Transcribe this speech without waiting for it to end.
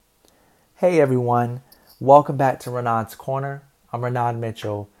Hey everyone, welcome back to Renard's Corner. I'm Renard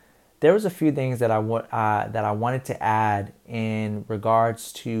Mitchell. There was a few things that I wanted to add in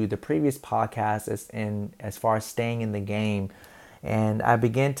regards to the previous podcast as far as staying in the game, and I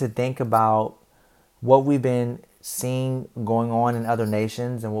began to think about what we've been seeing going on in other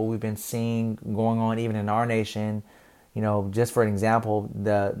nations and what we've been seeing going on even in our nation. Just for an example,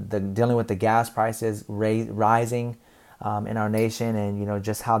 the dealing with the gas prices rising in our nation, and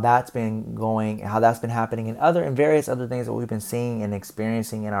just how that's been going, how that's been happening, and various other things that we've been seeing and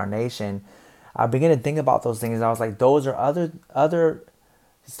experiencing in our nation. I began to think about those things. And I was like, those are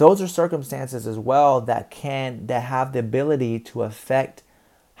circumstances as well that have the ability to affect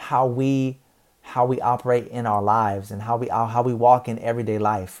how we operate in our lives and how we walk in everyday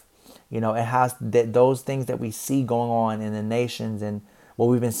life. It has that those things that we see going on in the nations and what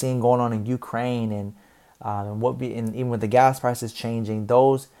we've been seeing going on in Ukraine and even with the gas prices changing,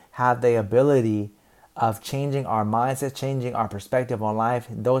 those have the ability of changing our mindset, changing our perspective on life.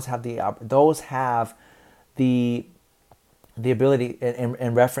 Those have the ability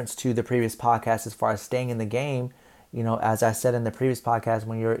in reference to the previous podcast as far as staying in the game. As I said in the previous podcast,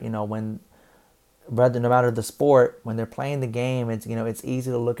 when rather no matter the sport, when they're playing the game, it's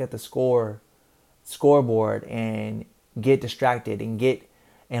easy to look at the scoreboard and get distracted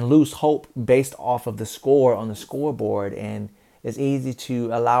and lose hope based off of the score on the scoreboard, and it's easy to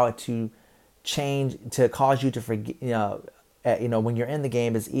allow it to change, to cause you to forget. When you're in the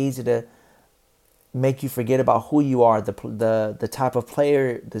game, it's easy to make you forget about who you are, the type of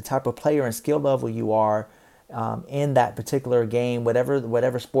player and skill level you are in that particular game,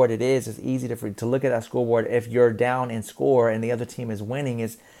 whatever sport it is. It's easy to look at that scoreboard. If you're down in score and the other team is winning,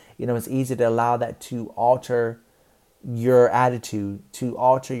 it's easy to allow that to alter your attitude, to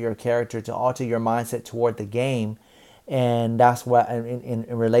alter your character, to alter your mindset toward the game. And that's what in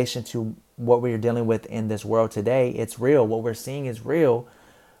relation to what we're dealing with in this world today. It's real. What we're seeing is real.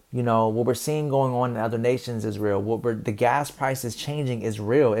 What we're seeing going on in other nations is real. The gas prices changing is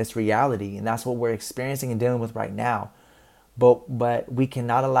real. It's reality, and that's what we're experiencing and dealing with right now. But we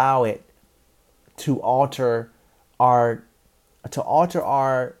cannot allow it to our to alter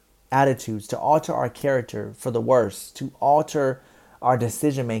our attitudes, to alter our character for the worse, to alter our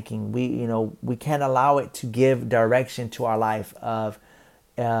decision making. We can't allow it to give direction to our life of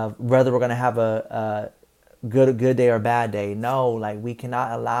whether we're going to have a good day or bad day. No, like, we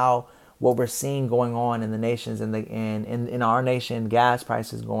cannot allow what we're seeing going on in the nations and in our nation, gas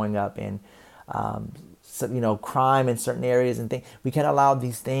prices going up, and crime in certain areas and things. We can't allow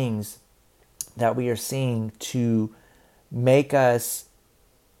these things that we are seeing to make us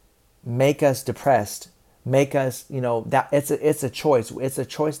depressed, make us, that it's a choice. It's a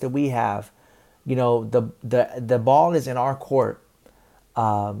choice that we have. The ball is in our court.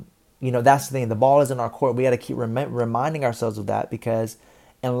 That's the thing. The ball is in our court. We got to keep reminding ourselves of that, because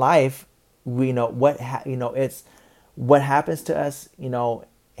in life, we know it's what happens to us. It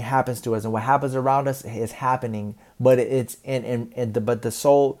happens to us, and what happens around us is happening. But it's but the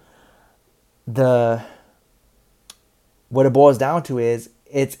soul, what it boils down to is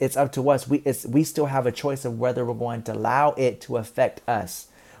it's up to us. We still have a choice of whether we're going to allow it to affect us.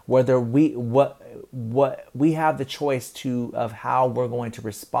 Whether we have the choice of how we're going to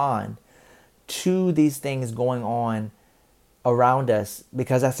respond to these things going on around us,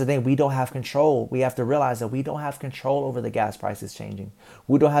 because that's the thing. We don't have control. We have to realize that we don't have control over the gas prices changing.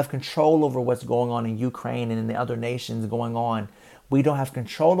 We don't have control over what's going on in Ukraine and in the other nations going on. We don't have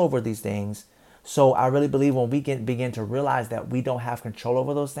control over these things. So I really believe when we begin to realize that we don't have control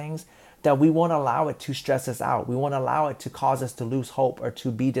over those things, that we won't allow it to stress us out. We won't allow it to cause us to lose hope, or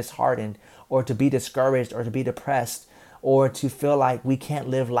to be disheartened, or to be discouraged, or to be depressed, or to feel like we can't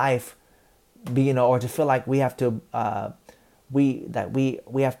live life, or to feel like we have to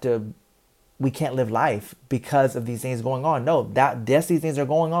we can't live life because of these things going on. No, these things are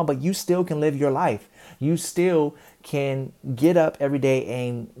going on, but you still can live your life. You still can get up every day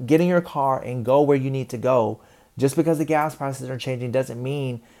and get in your car and go where you need to go. Just because the gas prices are changing doesn't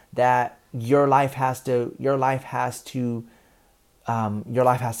mean that your life has to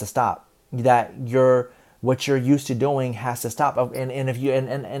stop. That what you're used to doing has to stop. And if you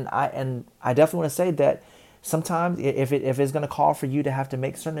and I definitely want to say that sometimes if it's going to call for you to have to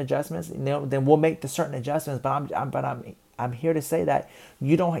make certain adjustments, then we'll make the certain adjustments. But I'm here to say that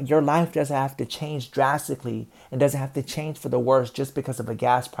your life doesn't have to change drastically, and doesn't have to change for the worse just because of a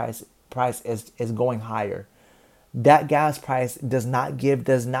gas price is going higher. That gas price does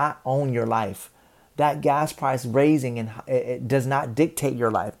not own your life. That gas price raising and it does not dictate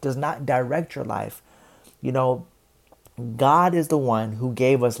your life, does not direct your life. God is the one who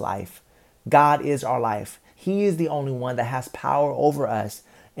gave us life. God is our life. He is the only one that has power over us.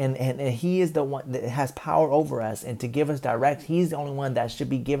 And he is the one that has power over us and to give us direct. He's the only one that should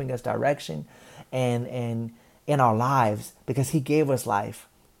be giving us direction and in our lives because he gave us life.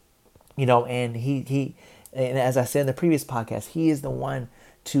 And he and as I said in the previous podcast, he is the one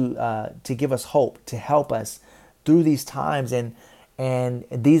to give us hope, to help us through these times. And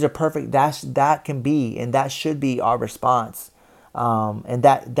these are perfect. That can be and that should be our response. And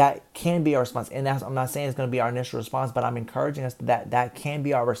that can be our response. And I'm not saying it's going to be our initial response, but I'm encouraging us that can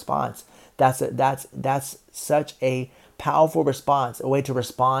be our response. That's such a powerful response, a way to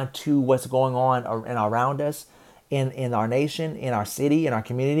respond to what's going on and around us in our nation, in our city, in our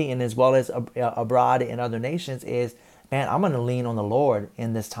community, and as well as abroad in other nations is, man, I'm going to lean on the Lord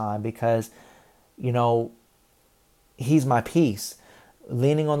in this time because, he's my peace.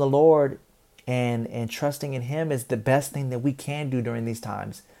 Leaning on the Lord and trusting in him is the best thing that we can do during these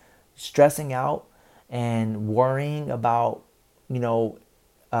times. Stressing out and worrying about,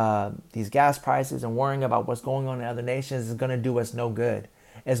 these gas prices and worrying about what's going on in other nations is going to do us no good.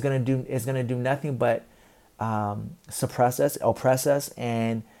 It's going to do nothing but suppress us, oppress us,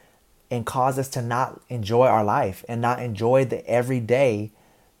 and cause us to not enjoy our life and not enjoy the everyday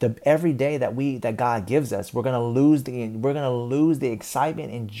that God gives us. We're gonna lose the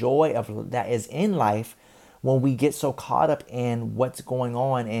excitement and joy of that is in life when we get so caught up in what's going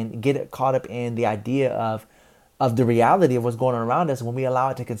on and get caught up in the idea of the reality of what's going on around us. When we allow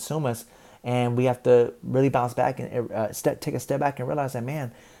it to consume us, and we have to really bounce back and take a step back and realize that,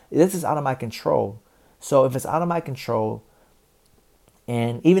 man, this is out of my control. So if it's out of my control,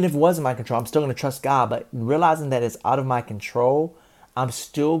 and even if it was in my control, I'm still going to trust God. But realizing that it's out of my control, I'm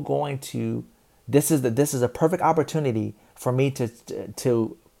still going to. This is a perfect opportunity for me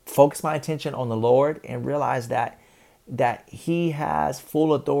to focus my attention on the Lord and realize that He has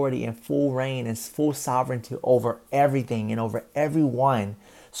full authority and full reign and full sovereignty over everything and over everyone.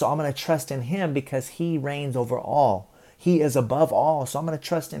 So I'm going to trust in Him because He reigns over all. He is above all. So I'm going to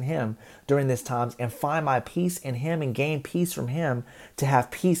trust in Him during this times and find my peace in Him and gain peace from Him to have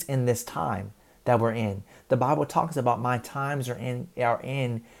peace in this time that we're in. The Bible talks about my times are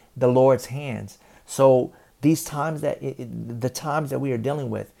in the Lord's hands. So these times the times that we are dealing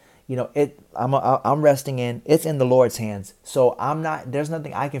with, I'm resting in. It's in the Lord's hands. So there's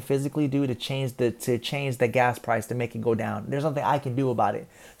nothing I can physically do to change the gas price to make it go down. There's nothing I can do about it.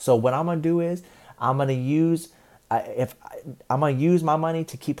 So what I'm gonna do is I'm gonna use my money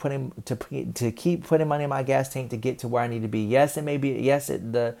to keep putting money in my gas tank to get to where I need to be. Yes, it may be. Yes,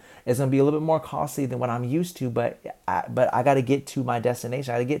 it's gonna be a little bit more costly than what I'm used to, but I got to get to my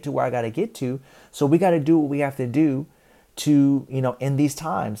destination. I got to get to where I got to get to. So we got to do what we have to do to in these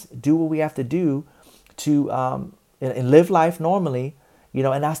times, do what we have to do to and live life normally.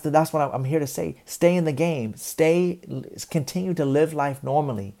 And that's what I'm here to say. Stay in the game. Continue to live life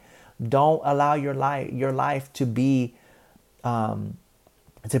normally. Don't allow your life to be put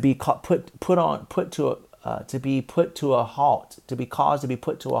to a halt, to be caused to be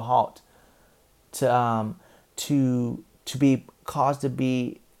put to a halt, to be caused to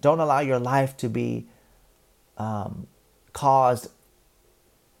be. Don't allow your life to be caused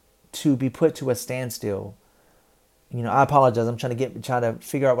to be put to a standstill. I apologize. I'm trying to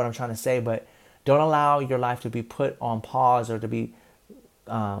figure out what I'm trying to say, but don't allow your life to be put on pause or to be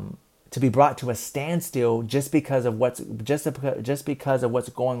brought to a standstill just because of what's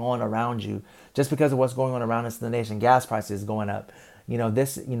going on around you, just because of what's going on around us in the nation. Gas prices going up.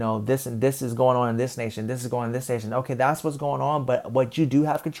 This is going on in this nation. This is going on in this nation. Okay, that's what's going on. But what you do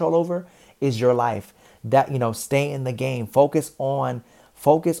have control over is your life. Stay in the game. Focus on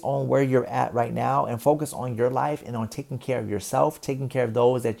where you're at right now and focus on your life and on taking care of yourself, taking care of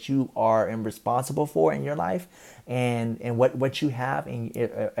those that you are responsible for in your life and what you have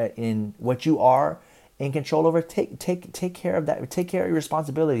in what you are in control over. Take care of that. Take care of your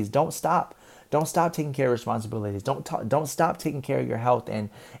responsibilities. Don't stop taking care of responsibilities. Don't stop taking care of your health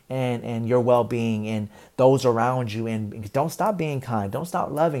and your well-being and those around you, and don't stop being kind. Don't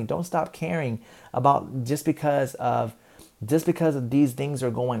stop loving. Don't stop caring about just because of these things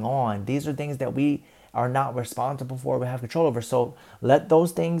are going on. These are things that we are not responsible for, we have control over. So let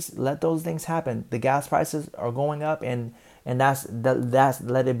those things happen. The gas prices are going up and that's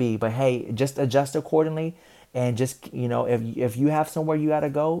let it be. But hey, just adjust accordingly and just, if you have somewhere you gotta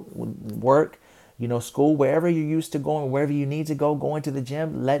go, work, school, wherever you're used to going, wherever you need to go, going to the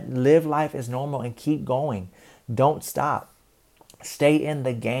gym, live life as normal and keep going. Don't stop. Stay in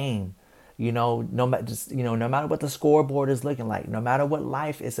the game. No matter what the scoreboard is looking like, no matter what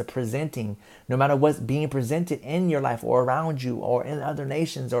life is presenting, no matter what's being presented in your life or around you or in other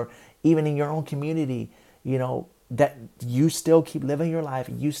nations or even in your own community, that you still keep living your life.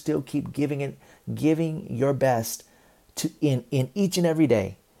 You still keep giving your best in each and every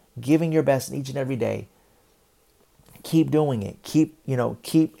day, giving your best in each and every day. Keep doing it.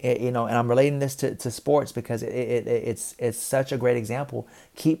 And I'm relating this to sports because it's such a great example.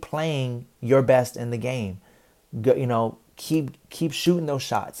 Keep playing your best in the game. Keep shooting those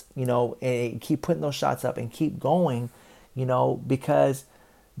shots, and keep putting those shots up and keep going, because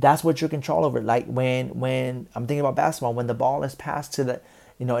that's what you're control over. Like when I'm thinking about basketball, when the ball is passed to the,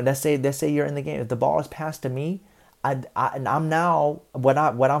 and let's say you're in the game. If the ball is passed to me, and I'm now what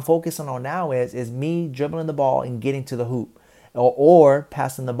I'm focusing on now is me dribbling the ball and getting to the hoop, or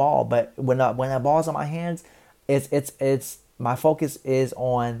passing the ball. But when that ball's in my hands, it's my focus is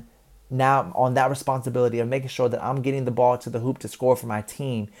on now on that responsibility of making sure that I'm getting the ball to the hoop to score for my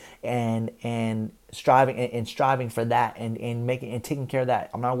team, and striving for that, and making and taking care of that.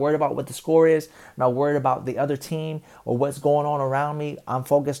 I'm not worried about what the score is. I'm not worried about the other team or what's going on around me. I'm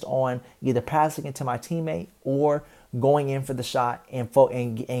focused on either passing it to my teammate or going in for the shot and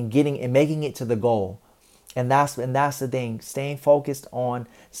getting and making it to the goal. And that's the thing. Staying focused on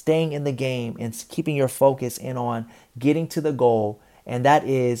staying in the game and keeping your focus in on getting to the goal, and that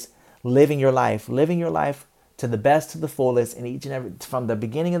is living your life to the best, to the fullest, in each and every, from the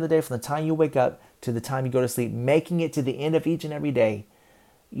beginning of the day, from the time you wake up to the time you go to sleep, making it to the end of each and every day,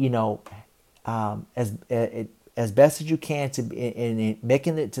 as best as you can, in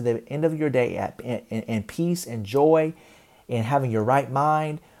making it to the end of your day in peace and joy, and having your right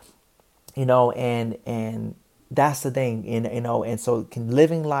mind, and that's the thing, and so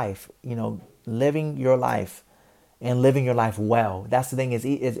living your life and living your life well. That's the thing.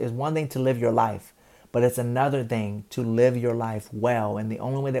 Is one thing to live your life, but it's another thing to live your life well. And the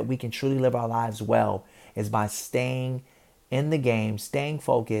only way that we can truly live our lives well is by staying in the game, staying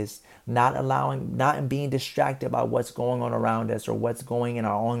focused, not being distracted by what's going on around us or what's going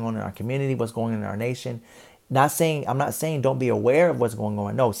on in our community, what's going on in our nation. I'm not saying don't be aware of what's going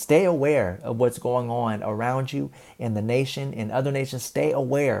on. No, stay aware of what's going on around you in the nation, in other nations. Stay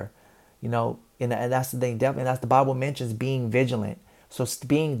aware, and that's the thing. Definitely, that's the Bible mentions being vigilant. So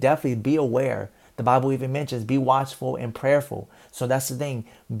be aware. The Bible even mentions be watchful and prayerful. So that's the thing.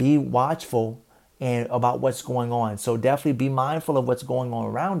 Be watchful and about what's going on. So definitely be mindful of what's going on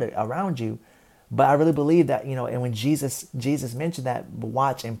around you. But I really believe that, and when Jesus mentioned that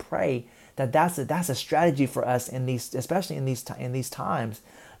watch and pray, that's a strategy for us especially in these times,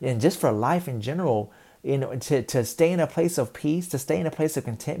 and just for life in general. To stay in a place of peace, to stay in a place of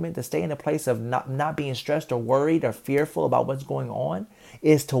contentment, to stay in a place of not being stressed or worried or fearful about what's going on,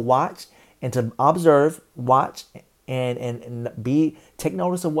 is to watch and to observe, watch, and take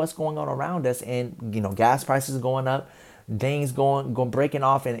notice of what's going on around us. And gas prices going up, things going breaking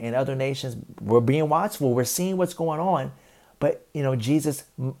off in other nations. We're being watchful. We're seeing what's going on, but Jesus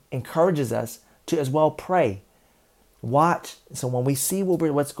encourages us to as well pray, watch. So when we see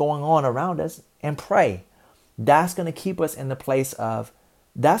what's going on around us, and pray, that's going to keep us in a place of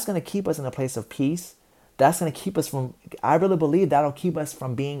peace. That's going to keep us from, I really believe that'll keep us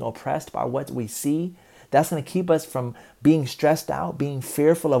from being oppressed by what we see. That's going to keep us from being stressed out, being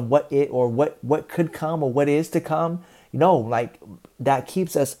fearful of what could come or what is to come. That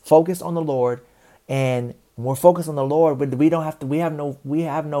keeps us focused on the Lord. And when we're focused on the Lord, we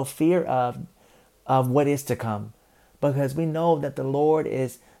have no fear of what is to come, because we know that the Lord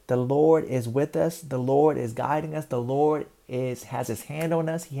is with us. The Lord is guiding us. The Lord has his hand on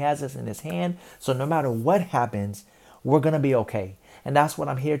us. He has us in his hand. So no matter what happens, we're going to be okay. And that's what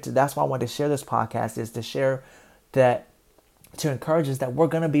I'm here to. That's why I want to share this podcast, is to share that, to encourage us that we're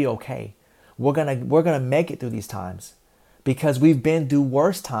going to be okay. We're going to make it through these times, because we've been through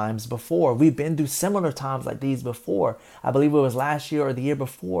worse times before. We've been through similar times like these before. I believe it was last year or the year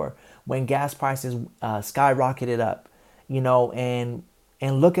before when gas prices skyrocketed up,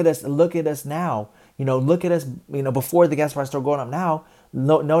 and look at us now. Look at us. Before the gas prices started going up. Now,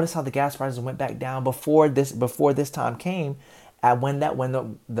 notice how the gas prices went back down before this time came. I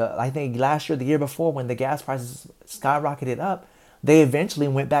think last year, the year before, when the gas prices skyrocketed up, they eventually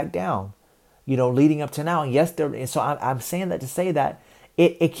went back down. Leading up to now. And yes, I'm saying that to say that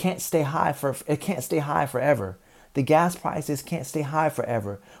it can't stay high forever. The gas prices can't stay high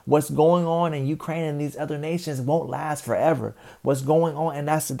forever. What's going on in Ukraine and these other nations won't last forever. What's going on, and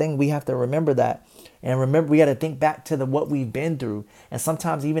that's the thing, we have to remember that. And remember, we got to think back to what we've been through. And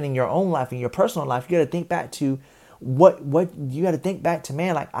sometimes even in your own life, in your personal life, you got to think back to What you got to think back to,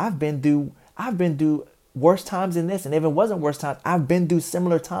 man, like I've been through worse times than this. And if it wasn't worse times, I've been through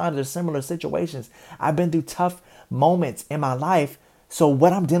similar times or similar situations. I've been through tough moments in my life. So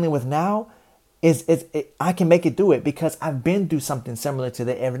what I'm dealing with now I can make it through it because I've been through something similar to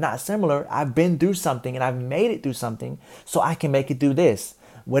that. If not similar, I've been through something and I've made it through something, so I can make it through this.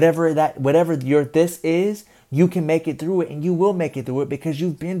 Whatever your this is, you can make it through it, and you will make it through it because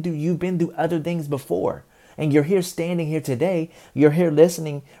you've been through other things before. And you're here standing here today. You're here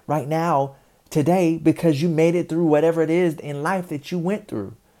listening right now today because you made it through whatever it is in life that you went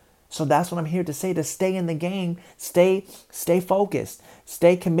through. So that's what I'm here to say, to stay in the game, stay focused,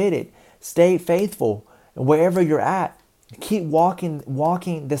 stay committed, stay faithful. Wherever you're at, keep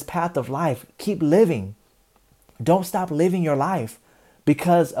walking this path of life. Keep living. Don't stop living your life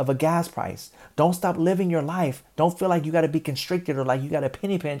because of a gas price. Don't stop living your life. Don't feel like you got to be constricted or like you got a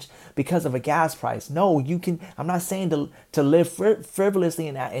penny pinch because of a gas price. No, you can. I'm not saying to live frivolously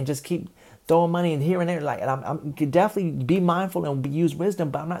and just keep throwing money in here and there. Like, and you can definitely be mindful and use wisdom.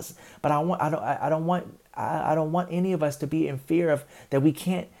 But I'm not. But I don't want any of us to be in fear of that we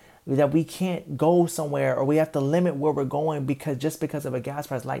can't go somewhere or we have to limit where we're going because of a gas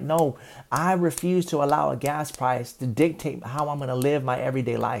price. Like, no, I refuse to allow a gas price to dictate how I'm going to live my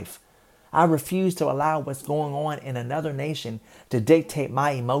everyday life. I refuse to allow what's going on in another nation to dictate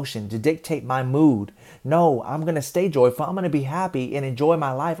my emotion, to dictate my mood. No, I'm going to stay joyful. I'm going to be happy and enjoy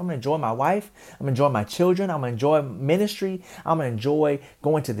my life. I'm going to enjoy my wife. I'm going to enjoy my children. I'm going to enjoy ministry. I'm going to enjoy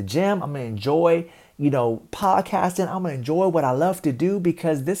going to the gym. I'm going to enjoy podcasting. I'm going to enjoy what I love to do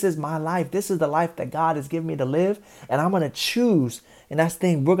because this is my life. This is the life that God has given me to live. And I'm going to choose. And that's the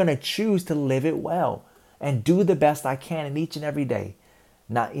thing. We're going to choose to live it well and do the best I can in each and every day.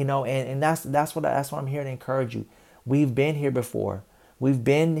 Not, and that's what I'm here to encourage you. We've been here before. We've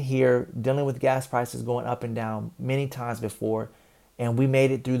been here dealing with gas prices going up and down many times before. And we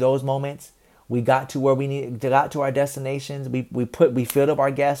made it through those moments. We got to where got to our destinations. We filled up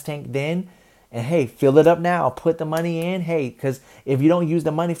our gas tank then. And hey, fill it up now. Put the money in. Hey, because if you don't use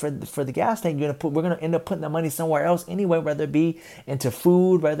the money for the gas tank, we're gonna end up putting the money somewhere else anyway. Whether it be into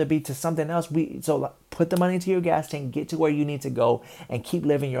food, whether it be to something else. So put the money into your gas tank. Get to where you need to go, and keep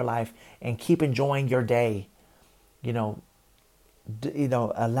living your life and keep enjoying your day. Allow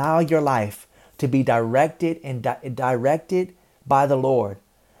your life to be directed directed by the Lord.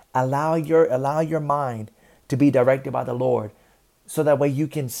 Allow your mind to be directed by the Lord. So that way you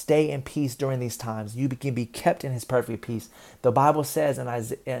can stay in peace during these times. You can be kept in his perfect peace. The Bible says in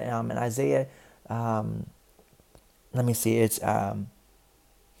Isaiah, let me see, it's, I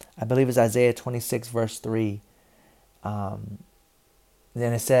believe it's Isaiah 26 verse 3. Then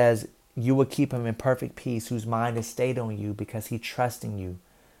it says, you will keep him in perfect peace whose mind is stayed on you because he trusts in you.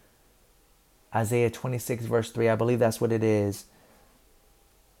 Isaiah 26 verse 3, I believe that's what it is.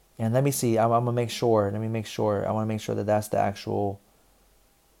 And let me see, I'm going to make sure. Let me make sure. I want to make sure that that's the actual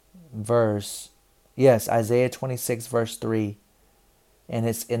verse. Yes, Isaiah 26 verse 3. And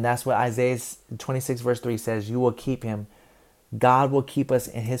that's what Isaiah 26 verse 3 says. You will keep him. God will keep us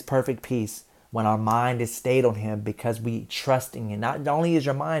in his perfect peace when our mind is stayed on him because we trust in him. Not only is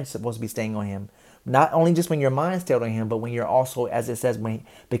your mind supposed to be staying on him, not only just when your mind stayed on him, but when you're also, as it says,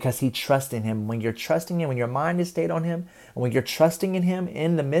 because he trusts in him. When you're trusting him, when your mind is stayed on him, and when you're trusting in him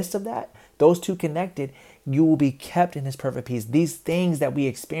in the midst of that, those two connected, you will be kept in his perfect peace. These things that we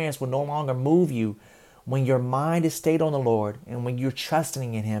experience will no longer move you when your mind is stayed on the Lord and when you're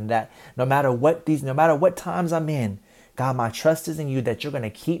trusting in him, that no matter what times I'm in, God, my trust is in you, that you're going to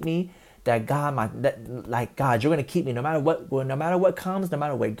keep me. That God, God, you're going to keep me no matter what comes, no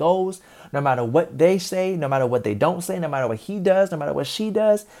matter what goes, no matter what they say, no matter what they don't say, no matter what he does, no matter what she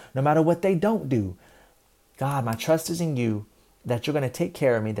does, no matter what they don't do. God, my trust is in you, that you're going to take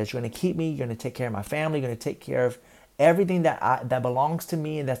care of me, that you're going to keep me, you're going to take care of my family, you're going to take care of everything that belongs to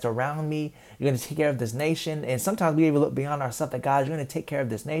me and that's around me. You're going to take care of this nation. And sometimes we even look beyond ourselves, that God, you're going to take care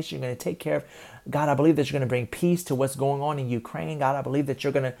of this nation. You're going to take care of, God, I believe that you're going to bring peace to what's going on in Ukraine. God, I believe that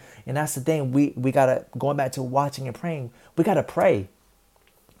you're going to, and that's the thing, we got to, going back to watching and praying, we got to pray.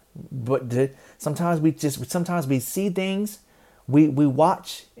 But sometimes we see things, we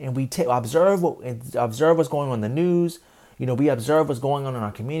watch and we observe what's going on in the news. We observe what's going on in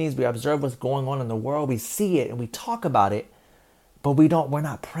our communities. We observe what's going on in the world. We see it and we talk about it, but we're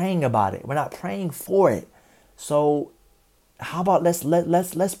not praying about it. We're not praying for it. So how about let's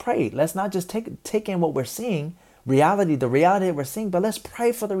pray. Let's not just take in what we're seeing, the reality that we're seeing, but let's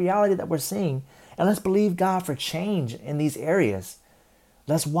pray for the reality that we're seeing. And let's believe God for change in these areas.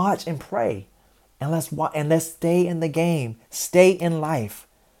 Let's watch and pray. And let's stay in the game. Stay in life.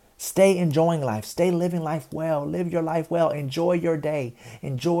 Stay enjoying life. Stay living life well. Live your life well. Enjoy your day.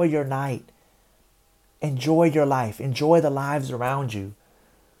 Enjoy your night. Enjoy your life. Enjoy the lives around you.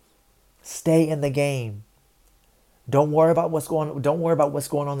 Stay in the game. Don't worry about what's going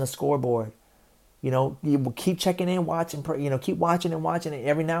on the scoreboard. You will keep checking in, watching, keep watching and watching it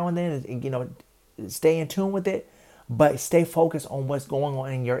every now and then, stay in tune with it, but stay focused on what's going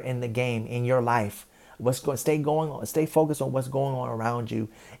on in the game, in your life. Stay focused on what's going on around you,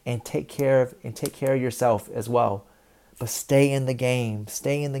 and take care of yourself as well. But stay in the game.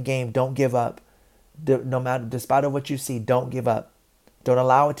 Stay in the game. Don't give up. No matter, despite of what you see, don't give up. Don't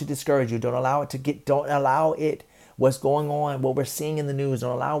allow it to discourage you. Don't allow it, what's going on, what we're seeing in the news.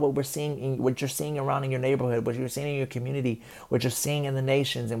 Don't allow what you're seeing around in your neighborhood, what you're seeing in your community, what you're seeing in the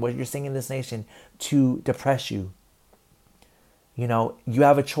nations, and what you're seeing in this nation to depress you. You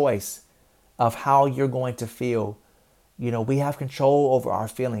have a choice of how you're going to feel. We have control over our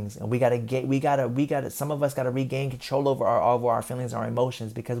feelings, and some of us gotta regain control over our feelings, our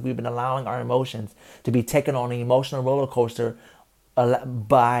emotions, because we've been allowing our emotions to be taken on an emotional roller coaster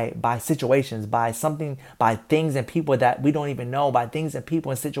by situations, by things and people that we don't even know, by things and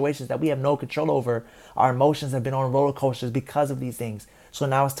people and situations that we have no control over. Our emotions have been on roller coasters because of these things. So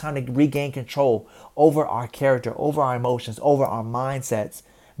now it's time to regain control over our character, over our emotions, over our mindsets.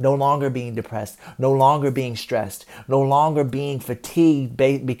 No longer being depressed, no longer being stressed, no longer being fatigued,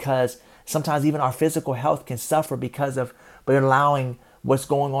 because sometimes even our physical health can suffer because of we're allowing what's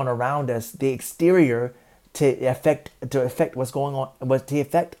going on around us, the exterior, to affect what's going on, to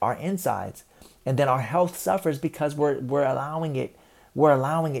affect our insides, and then our health suffers because we're allowing it. We're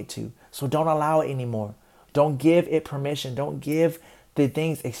allowing it to. So don't allow it anymore. Don't give it permission. Don't give the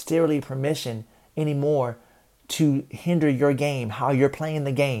things exteriorly permission anymore to hinder your game, how you're playing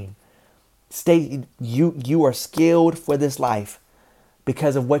the game. You are skilled for this life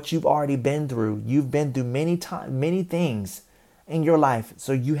because of what you've already been through. You've been through many things in your life,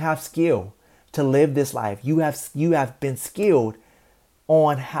 so you have skill to live this life. You have been skilled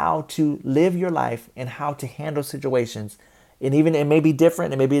on how to live your life and how to handle situations. And even it may be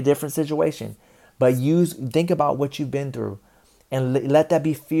different, it may be a different situation, but think about what you've been through, and let that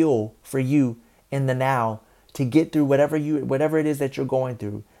be fuel for you in the now to get through whatever it is that you're going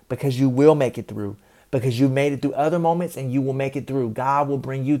through, because you will make it through, because you've made it through other moments and you will make it through. God will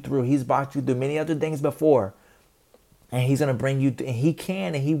bring you through. He's brought you through many other things before, and he's going to bring you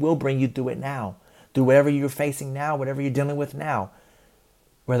and he will bring you through it now, through whatever you're facing now, whatever you're dealing with now,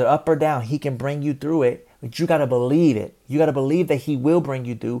 whether up or down. He can bring you through it, but you got to believe it. You got to believe that he will bring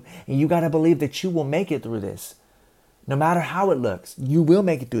you through, and you got to believe that you will make it through this. No matter how it looks, you will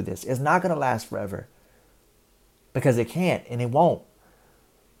make it through this. It's not going to last forever, because it can't and it won't.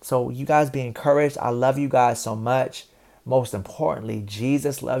 So you guys be encouraged. I love you guys so much. Most importantly,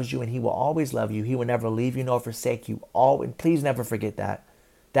 Jesus loves you, and he will always love you. He will never leave you nor forsake you. And please never forget that.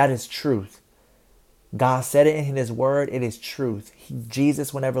 That is truth. God said it in his word. It is truth.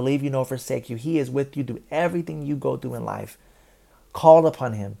 Jesus will never leave you nor forsake you. He is with you through everything you go through in life. Call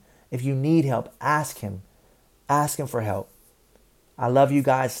upon him. If you need help, ask him. Ask him for help. I love you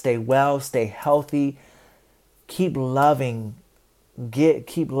guys. Stay well. Stay healthy. Keep loving.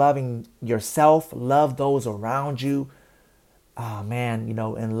 Keep loving yourself. Love those around you. Oh man,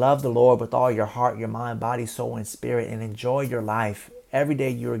 and love the Lord with all your heart, your mind, body, soul, and spirit, and enjoy your life. Every day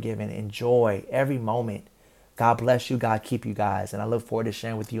you are given, enjoy every moment. God bless you. God keep you guys. And I look forward to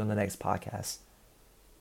sharing with you on the next podcast.